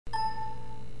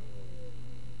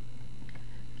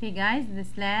Okay guys,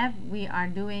 this lab we are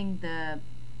doing the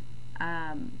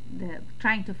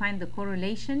trying to find the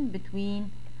correlation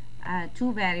between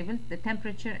two variables, the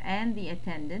temperature and the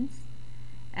attendance.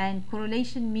 And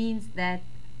correlation means that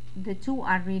the two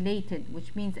are related,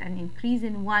 which means an increase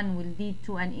in one will lead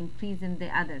to an increase in the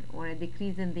other, or a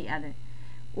decrease in the other.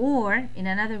 Or in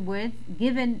other words,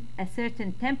 given a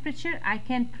certain temperature, I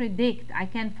can predict, I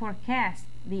can forecast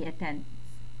the attendance.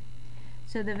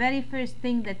 So the very first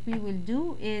thing that we will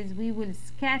do is we will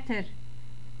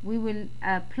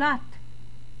plot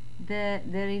the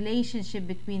relationship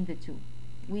between the two.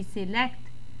 We select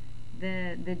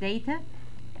the data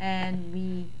and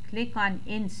we click on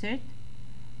insert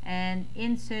and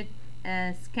insert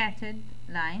a scattered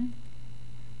line,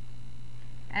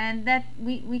 and that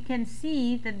we can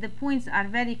see that the points are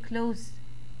very close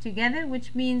together,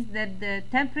 which means that the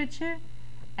temperature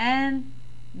and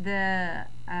the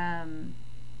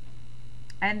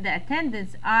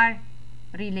attendance are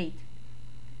related.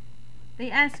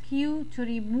 They ask you to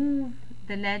remove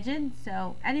the legend,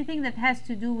 so anything that has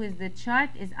to do with the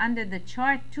chart is under the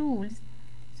chart tools.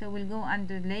 So we'll go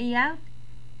under layout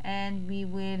and we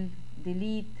will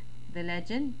delete the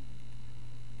legend.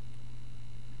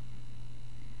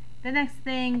 The next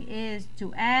thing is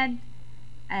to add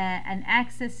an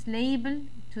axis label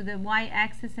to the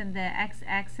y-axis and the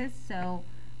x-axis. So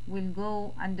we'll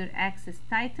go under axis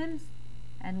titles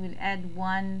and we'll add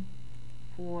one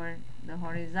for the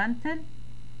horizontal,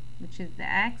 which is the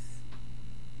x,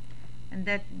 and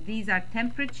that these are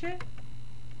temperature,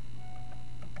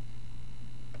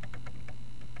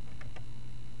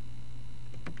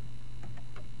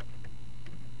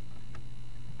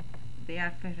 they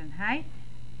are Fahrenheit,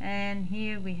 and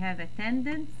here we have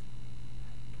attendance,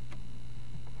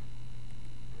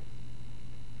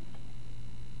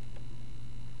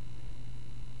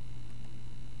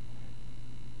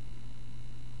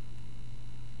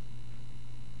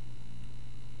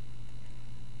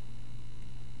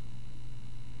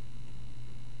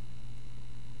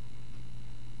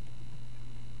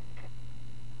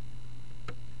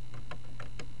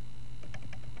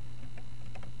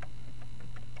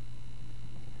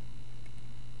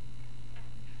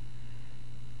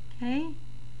 okay.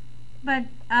 But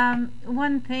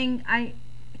one thing I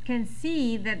can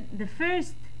see that the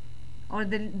first or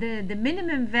the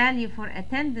minimum value for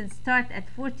attendance start at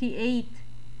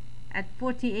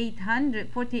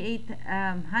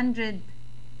 4800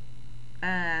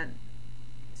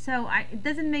 so it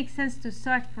doesn't make sense to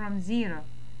start from 0.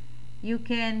 You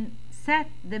can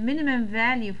set the minimum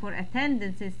value for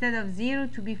attendance instead of 0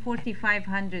 to be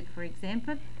 4500, for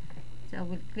example. So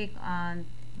we'll click on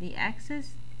the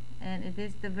axis, and it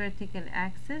is the vertical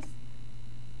axis,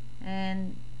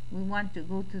 and we want to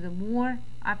go to the more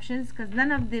options because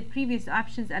none of the previous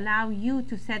options allow you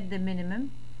to set the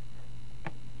minimum.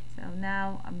 So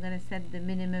now I'm going to set the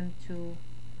minimum to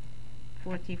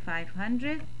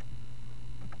 4500.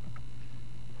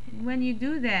 When you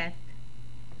do that,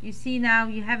 you see now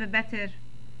you have a better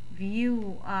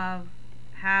view of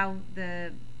how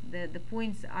the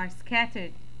points are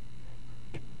scattered.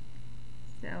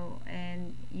 So,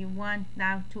 and you want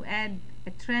now to add a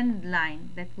trend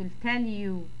line that will tell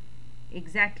you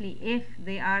exactly if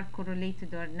they are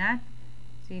correlated or not.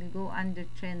 So you'll go under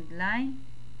trend line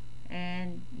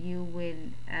and you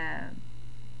will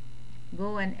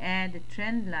go and add a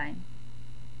trend line.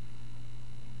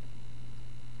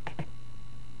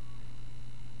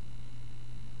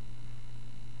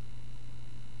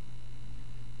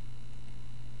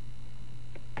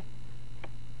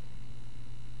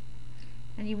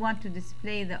 And you want to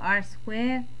display the r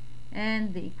square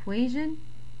and the equation.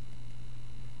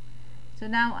 So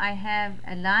now I have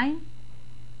a line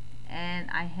and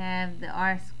I have the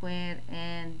r square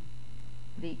and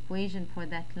the equation for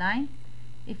that line.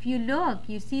 If you look,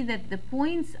 you see that the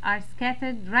points are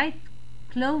scattered right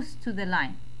close to the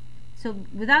line. So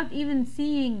without even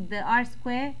seeing the r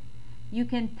square, you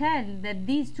can tell that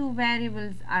these two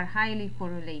variables are highly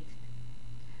correlated,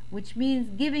 which means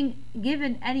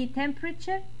given any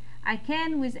temperature, I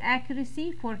can with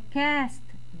accuracy forecast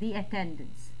the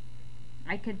attendance.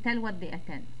 I can tell what the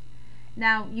attendance.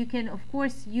 Now you can of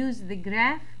course use the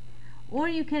graph, or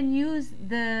you can use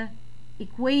the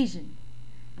equation,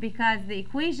 because the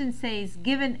equation says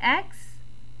given x,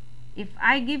 if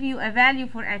I give you a value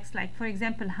for x, like for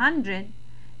example 100,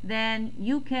 then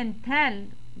you can tell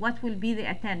what will be the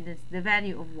attendance, the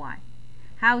value of y.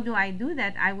 How do I do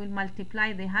that? I will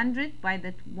multiply the 100 by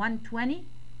the 120.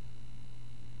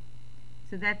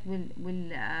 So that will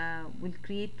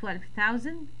create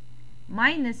 12,000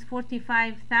 minus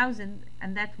 45,000,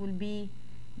 and that will be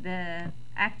the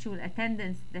actual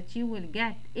attendance that you will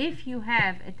get if you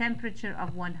have a temperature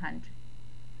of 100.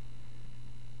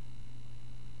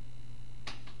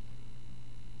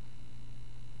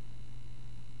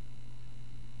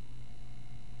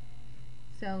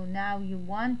 So now you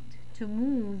want to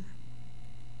move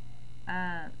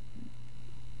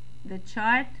the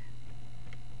chart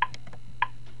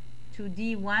to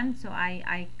D1. So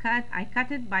I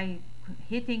cut it by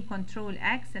hitting Control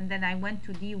X, and then I went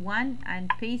to D1 and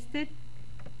pasted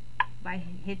by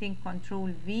hitting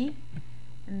Control V,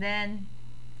 and then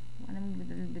I want to move it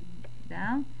a little bit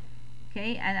down.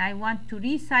 Okay, and I want to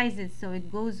resize it so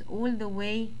it goes all the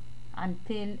way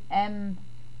until M21,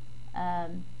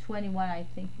 I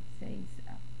think it says.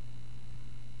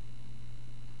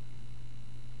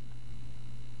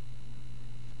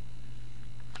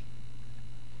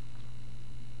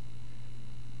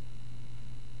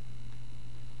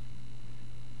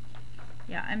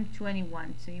 Yeah,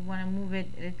 M21. So you want to move it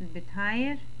a little bit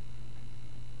higher.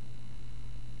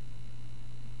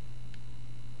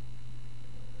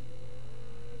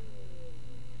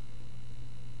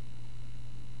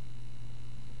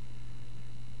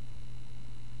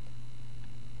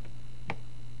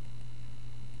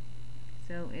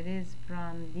 So it is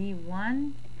from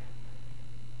D1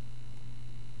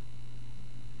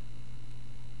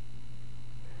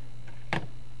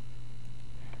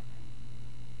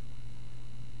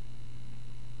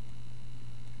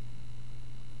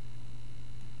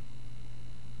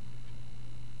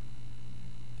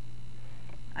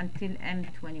 until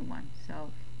M21.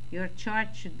 So your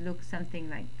chart should look something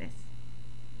like this.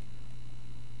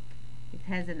 It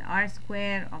has an R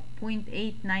square of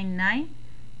 0.899.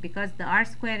 Because the R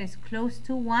square is close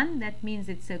to 1, that means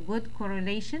it's a good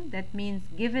correlation. That means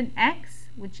given X,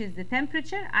 which is the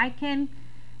temperature, I can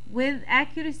with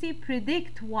accuracy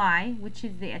predict Y, which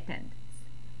is the attendance.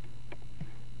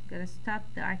 I'm gonna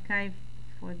stop the archive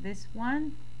for this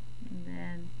one, and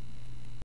then